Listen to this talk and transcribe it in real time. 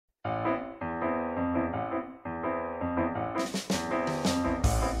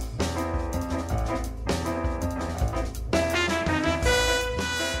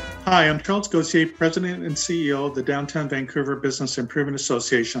Hi, I'm Charles Gauthier, President and CEO of the Downtown Vancouver Business Improvement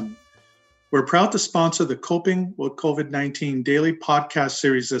Association. We're proud to sponsor the Coping with COVID-19 daily podcast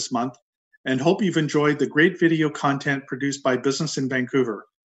series this month and hope you've enjoyed the great video content produced by Business in Vancouver.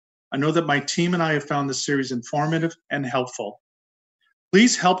 I know that my team and I have found this series informative and helpful.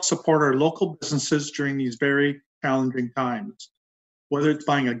 Please help support our local businesses during these very challenging times. Whether it's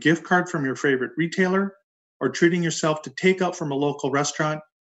buying a gift card from your favorite retailer or treating yourself to takeout from a local restaurant,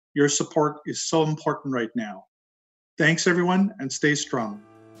 your support is so important right now. Thanks, everyone, and stay strong.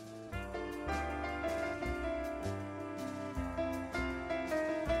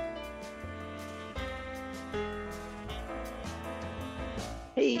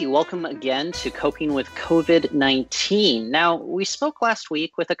 Hey, welcome again to Coping with COVID-19. Now, we spoke last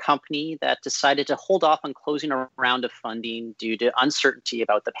week with a company that decided to hold off on closing a round of funding due to uncertainty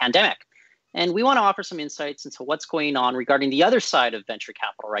about the pandemic. And we want to offer some insights into what's going on regarding the other side of venture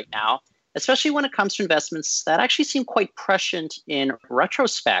capital right now, especially when it comes to investments that actually seem quite prescient in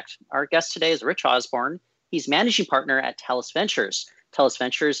retrospect. Our guest today is Rich Osborne. He's managing partner at TELUS Ventures. TELUS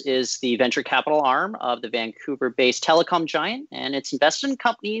Ventures is the venture capital arm of the Vancouver-based telecom giant, and it's invested in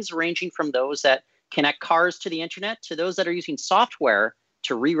companies ranging from those that connect cars to the internet to those that are using software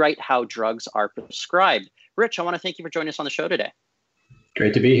to rewrite how drugs are prescribed. Rich, I want to thank you for joining us on the show today.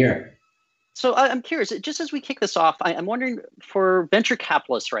 Great to be here. So I'm curious, just as we kick this off, I'm wondering for venture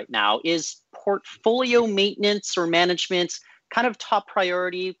capitalists right now, is portfolio maintenance or management kind of top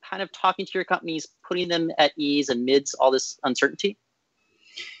priority, kind of talking to your companies, putting them at ease amidst all this uncertainty?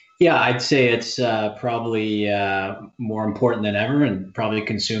 Yeah, I'd say it's probably more important than ever and probably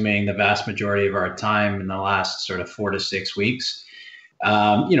consuming the vast majority of our time in the last sort of 4 to 6 weeks.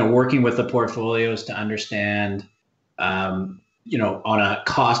 Working with the portfolios to understand on a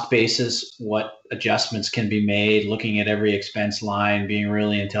cost basis, what adjustments can be made, looking at every expense line, being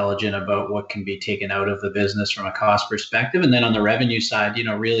really intelligent about what can be taken out of the business from a cost perspective. And then on the revenue side,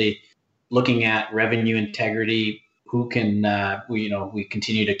 really looking at revenue integrity, who can we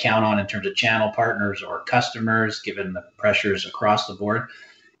continue to count on in terms of channel partners or customers, given the pressures across the board.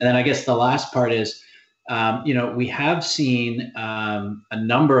 And then I guess the last part is, we have seen a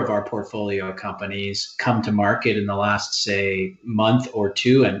number of our portfolio companies come to market in the last, say, month or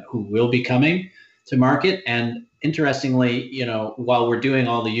two, and who will be coming to market. And interestingly, while we're doing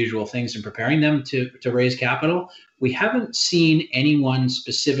all the usual things and preparing them to raise capital, we haven't seen anyone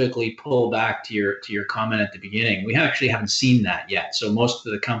specifically pull back to your comment at the beginning. We actually haven't seen that yet. So most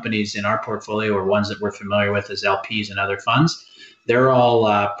of the companies in our portfolio are ones that we're familiar with as LPs and other funds. They're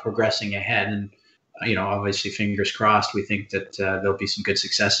all progressing ahead. And obviously, fingers crossed, we think that there'll be some good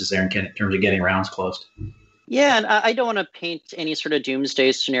successes there in terms of getting rounds closed. Yeah, and I don't want to paint any sort of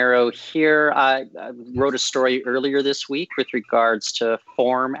doomsday scenario here. I wrote a story earlier this week with regards to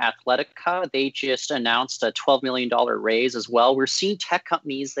Form Athletica. They just announced a $12 million raise as well. We're seeing tech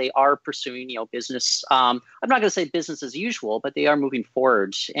companies, they are pursuing, business. I'm not going to say business as usual, but they are moving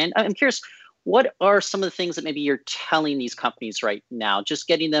forward. And I'm curious, what are some of the things that maybe you're telling these companies right now, just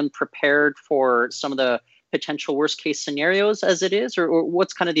getting them prepared for some of the potential worst case scenarios as it is, or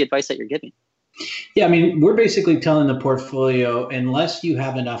what's kind of the advice that you're giving? Yeah, we're basically telling the portfolio, unless you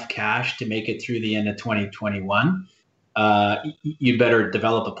have enough cash to make it through the end of 2021, you better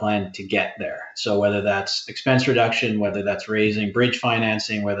develop a plan to get there. So whether that's expense reduction, whether that's raising bridge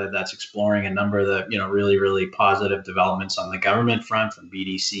financing, whether that's exploring a number of the really, really positive developments on the government front from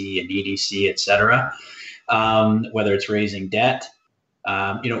BDC and EDC, et cetera, whether it's raising debt,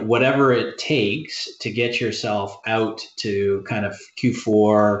 whatever it takes to get yourself out to kind of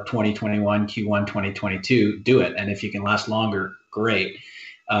Q4 2021, Q1 2022, do it. And if you can last longer, great.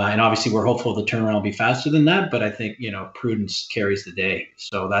 And obviously, we're hopeful the turnaround will be faster than that, but I think prudence carries the day.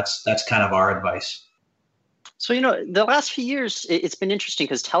 So that's kind of our advice. So the last few years, it's been interesting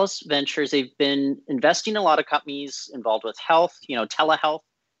because TELUS Ventures, they've been investing in a lot of companies involved with health, telehealth,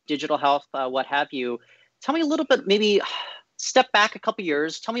 digital health, what have you. Tell me a little bit, maybe step back a couple of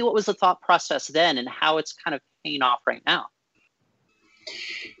years. Tell me what was the thought process then and how it's kind of paying off right now.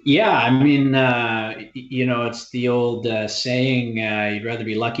 Yeah, it's the old saying, you'd rather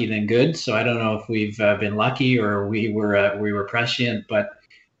be lucky than good. So I don't know if we've been lucky or we were prescient, but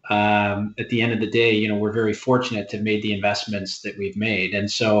at the end of the day, we're very fortunate to have made the investments that we've made.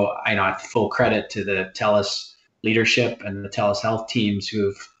 And so I know full credit to the TELUS leadership and the TELUS Health teams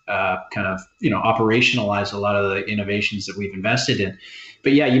who've operationalized a lot of the innovations that we've invested in.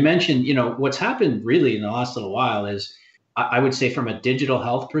 But yeah, you mentioned, what's happened really in the last little while is, I would say from a digital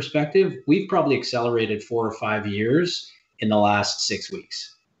health perspective, we've probably accelerated 4 or 5 years in the last 6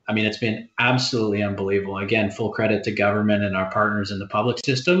 weeks. I mean, it's been absolutely unbelievable. Again, full credit to government and our partners in the public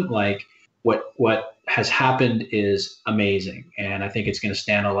system. Like what has happened is amazing. And I think it's going to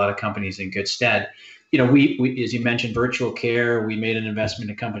stand a lot of companies in good stead. You know, we as you mentioned, virtual care, we made an investment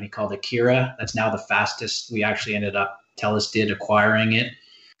in a company called Akira. That's now the fastest. We actually ended up, TELUS did, acquiring it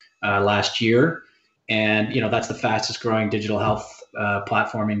last year. And, you know, that's the fastest growing digital health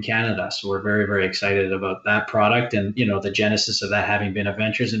platform in Canada. So we're very, very excited about that product. And, you know, the genesis of that having been a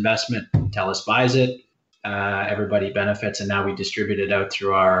ventures investment, TELUS buys it, everybody benefits, and now we distribute it out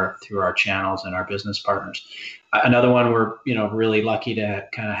through our channels and our business partners. Another one we're, you know, really lucky to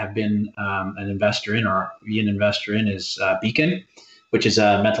kind of have been an investor in, or be an investor in, is Beacon, which is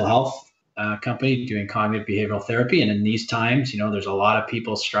a mental health company doing cognitive behavioral therapy. And in these times, you know, there's a lot of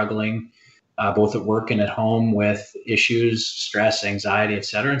people struggling both at work and at home with issues, stress, anxiety, et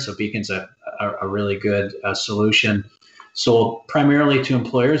cetera. And so Beacon's a really good solution, sold primarily to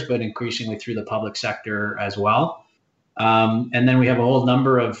employers, but increasingly through the public sector as well. And then we have a whole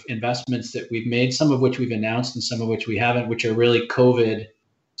number of investments that we've made, some of which we've announced and some of which we haven't, which are really COVID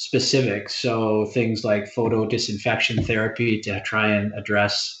specific. So things like photo disinfection therapy to try and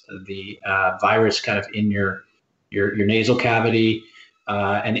address the virus kind of in your nasal cavity,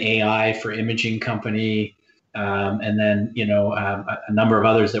 an AI for imaging company, and then, you know, a number of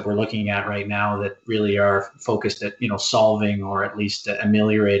others that we're looking at right now that really are focused at, you know, solving or at least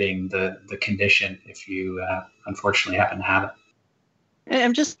ameliorating the condition if you unfortunately happen to have it. And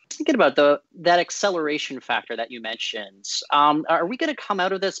I'm just thinking about that acceleration factor that you mentioned. Are we going to come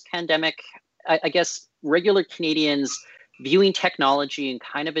out of this pandemic, I guess, regular Canadians viewing technology in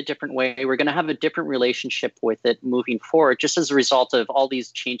kind of a different way? We're going to have a different relationship with it moving forward, just as a result of all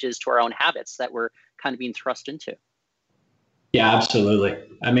these changes to our own habits that we're kind of being thrust into. Yeah, absolutely.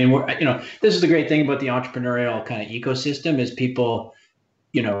 I mean, you know, this is the great thing about the entrepreneurial kind of ecosystem is people,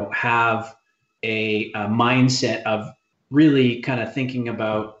 you know, have a mindset of really kind of thinking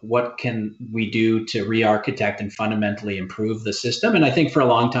about what can we do to re-architect and fundamentally improve the system. And I think for a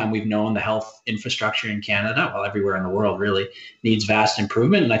long time, we've known the health infrastructure in Canada, well, everywhere in the world really needs vast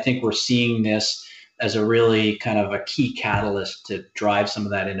improvement. And I think we're seeing this as a really kind of a key catalyst to drive some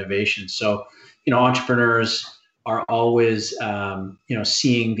of that innovation. So, you know, entrepreneurs are always, you know,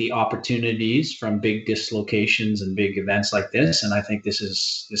 seeing the opportunities from big dislocations and big events like this. And I think this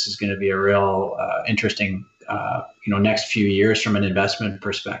is going to be a real interesting you know, next few years from an investment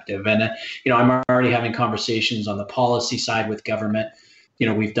perspective. And, you know, I'm already having conversations on the policy side with government. You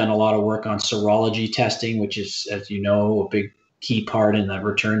know, we've done a lot of work on serology testing, which is, as you know, a big key part in the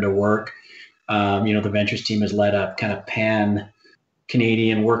return to work. You know, the ventures team has led a kind of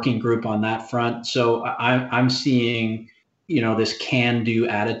pan-Canadian working group on that front. So I'm seeing, you know, this can-do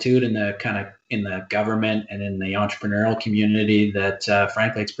attitude in the government and in the entrepreneurial community that,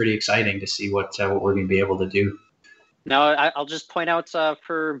 frankly, it's pretty exciting to see what we're going to be able to do. Now, I'll just point out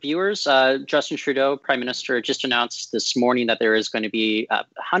for viewers, Justin Trudeau, Prime Minister, just announced this morning that there is going to be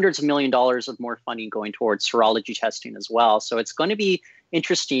hundreds of $1 million of more funding going towards serology testing as well. So it's going to be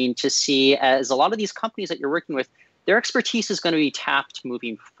interesting to see, as a lot of these companies that you're working with, their expertise is going to be tapped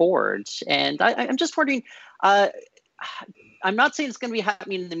moving forward. And I'm just wondering, I'm not saying it's going to be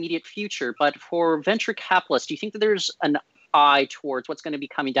happening in the immediate future, but for venture capitalists, do you think that there's an eye towards what's going to be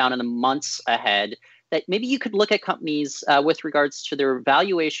coming down in the months ahead, that maybe you could look at companies with regards to their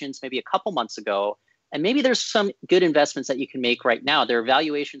valuations maybe a couple months ago, and maybe there's some good investments that you can make right now? Their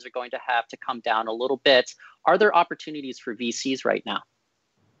valuations are going to have to come down a little bit. Are there opportunities for VCs right now?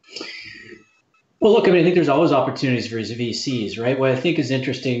 Well, look, I mean, I think there's always opportunities for VCs, right? What I think is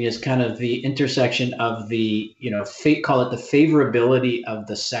interesting is kind of the intersection of the, you know, call it the favorability of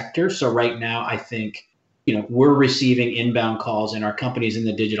the sector. So right now, I think, you know, we're receiving inbound calls, and our companies in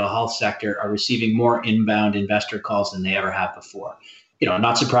the digital health sector are receiving more inbound investor calls than they ever have before. You know,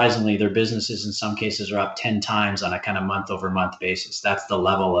 not surprisingly, their businesses in some cases are up 10 times on a kind of month-over-month basis. That's the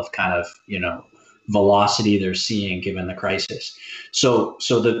level of kind of, you know, velocity they're seeing given the crisis. So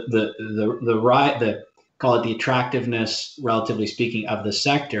the call it the attractiveness, relatively speaking, of the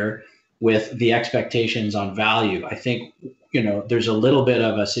sector with the expectations on value. I think, you know, there's a little bit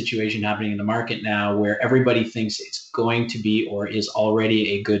of a situation happening in the market now where everybody thinks it's going to be or is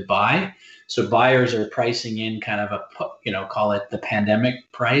already a good buy. So buyers are pricing in kind of a, you know, call it the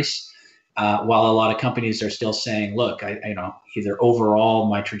pandemic price. While a lot of companies are still saying, look, you know, either overall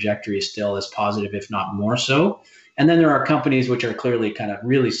my trajectory is still as positive, if not more so. And then there are companies which are clearly kind of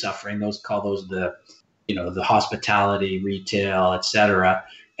really suffering. Those the, you know, the hospitality, retail, et cetera.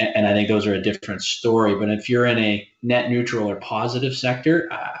 And I think those are a different story. But if you're in a net neutral or positive sector,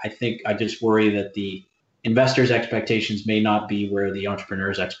 I think I just worry that the investors' expectations may not be where the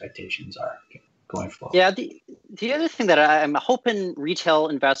entrepreneurs' expectations are going forward. Yeah, the other thing that I'm hoping retail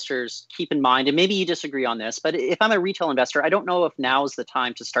investors keep in mind, and maybe you disagree on this, but if I'm a retail investor, I don't know if now is the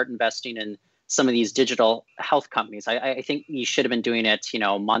time to start investing in some of these digital health companies. I think you should have been doing it,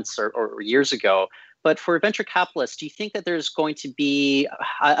 months or years ago. But for venture capitalists, do you think that there's going to be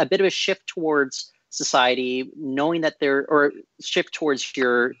a bit of a shift towards society, knowing that or shift towards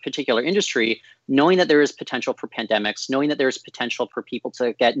your particular industry, knowing that there is potential for pandemics, knowing that there's potential for people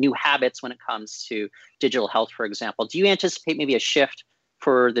to get new habits when it comes to digital health, for example? Do you anticipate maybe a shift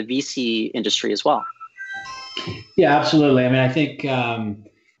for the VC industry as well? Yeah, absolutely. I mean,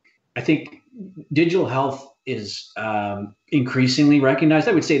 I think digital health is increasingly recognized.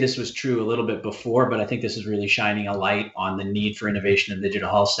 I would say this was true a little bit before, but I think this is really shining a light on the need for innovation in the digital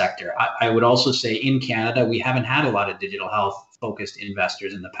health sector. I would also say in Canada, we haven't had a lot of digital health focused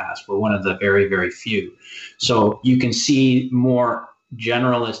investors in the past. We're one of the very, very few. So you can see more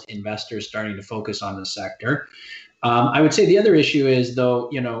generalist investors starting to focus on the sector. I would say the other issue is, though,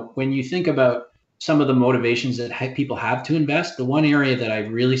 when you think about some of the motivations that people have to invest, the one area that I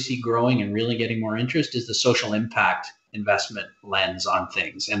really see growing and really getting more interest is the social impact investment lens on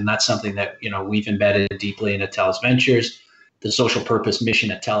things. And that's something that, we've embedded deeply into TELUS Ventures, the social purpose mission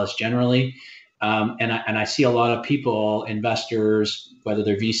at TELUS generally. And I see a lot of people, investors, whether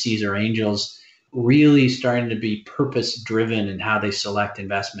they're VCs or angels, really starting to be purpose driven in how they select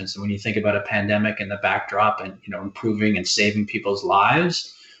investments. And when you think about a pandemic and the backdrop and, improving and saving people's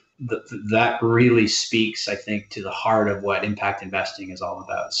lives, that really speaks, I think, to the heart of what impact investing is all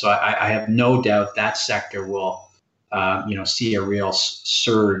about. So I have no doubt that sector will, see a real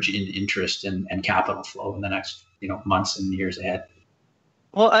surge in interest and capital flow in the next, months and years ahead.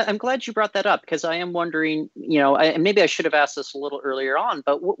 Well, I'm glad you brought that up, because I am wondering, and maybe I should have asked this a little earlier on,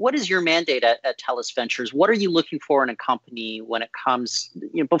 but what is your mandate at TELUS Ventures? What are you looking for in a company when it comes,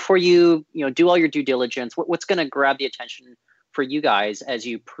 before you, do all your due diligence? What's going to grab the attention for you guys as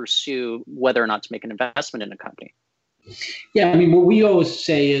you pursue whether or not to make an investment in a company? Yeah, I mean, what we always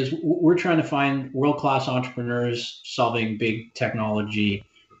say is we're trying to find world-class entrepreneurs solving big technology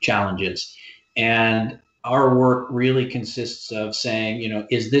challenges. And our work really consists of saying,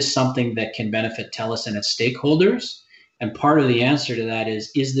 is this something that can benefit TELUS and its stakeholders? And part of the answer to that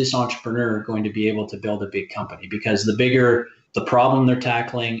is this entrepreneur going to be able to build a big company? Because the bigger the problem they're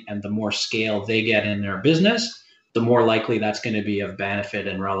tackling and the more scale they get in their business, the more likely that's going to be of benefit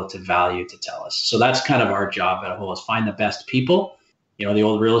and relative value to TELUS. So that's kind of our job at a whole, is find the best people. The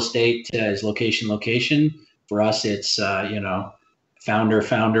old real estate is location. For us, it's, founder,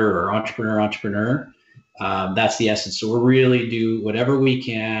 or entrepreneur. That's the essence. So we really do whatever we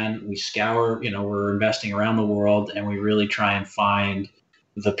can. We scour, we're investing around the world, and we really try and find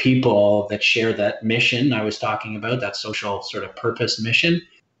the people that share that mission I was talking about, that social sort of purpose mission,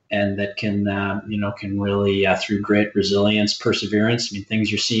 and that can really, through grit, resilience, perseverance,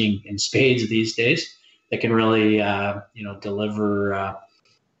 things you're seeing in spades these days, that can really, deliver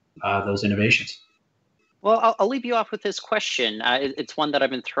those innovations. Well, I'll leave you off with this question. It's one that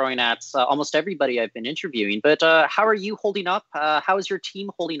I've been throwing at almost everybody I've been interviewing. But how are you holding up? How is your team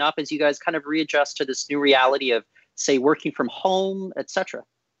holding up as you guys kind of readjust to this new reality of, say, working from home, et cetera?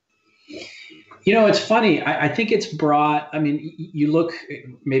 It's funny. I think it's brought, you look,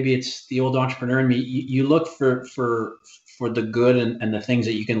 maybe it's the old entrepreneur in me, you look for the good and the things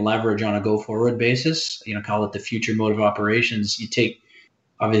that you can leverage on a go forward basis, call it the future mode of operations. You take,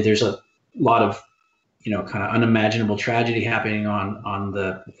 obviously there's a lot of, kind of unimaginable tragedy happening on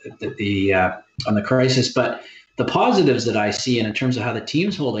the crisis, but the positives that I see, and in terms of how the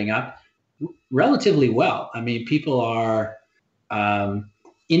team's holding up, relatively well. People are,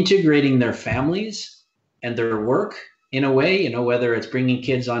 integrating their families and their work in a way, whether it's bringing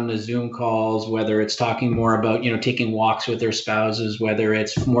kids on the Zoom calls, whether it's talking more about, taking walks with their spouses, whether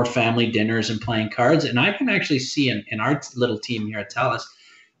it's more family dinners and playing cards. And I can actually see in our little team here at TELUS,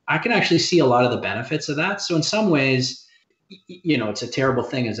 I can actually see a lot of the benefits of that. So in some ways, it's a terrible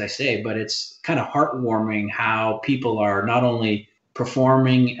thing, as I say, but it's kind of heartwarming how people are not only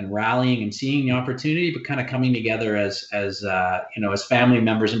performing and rallying and seeing the opportunity, but kind of coming together as family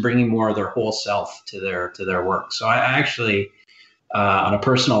members and bringing more of their whole self to their work. So I actually, on a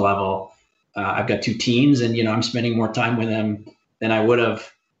personal level, I've got 2 teens, and I'm spending more time with them than I would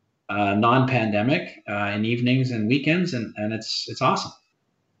have non-pandemic in evenings and weekends, and it's awesome.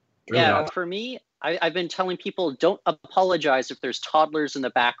 Really yeah, awesome. For me, I've been telling people, don't apologize if there's toddlers in the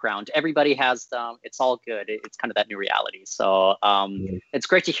background. Everybody has them. It's all good. It's kind of that new reality. So It's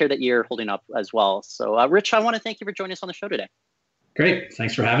great to hear that you're holding up as well. So Rich, I want to thank you for joining us on the show today. Great.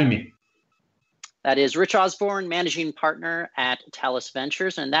 Thanks for having me. That is Rich Osborne, managing partner at Talus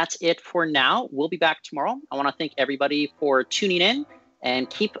Ventures. And that's it for now. We'll be back tomorrow. I want to thank everybody for tuning in and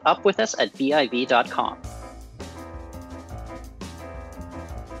keep up with us at VIV.com.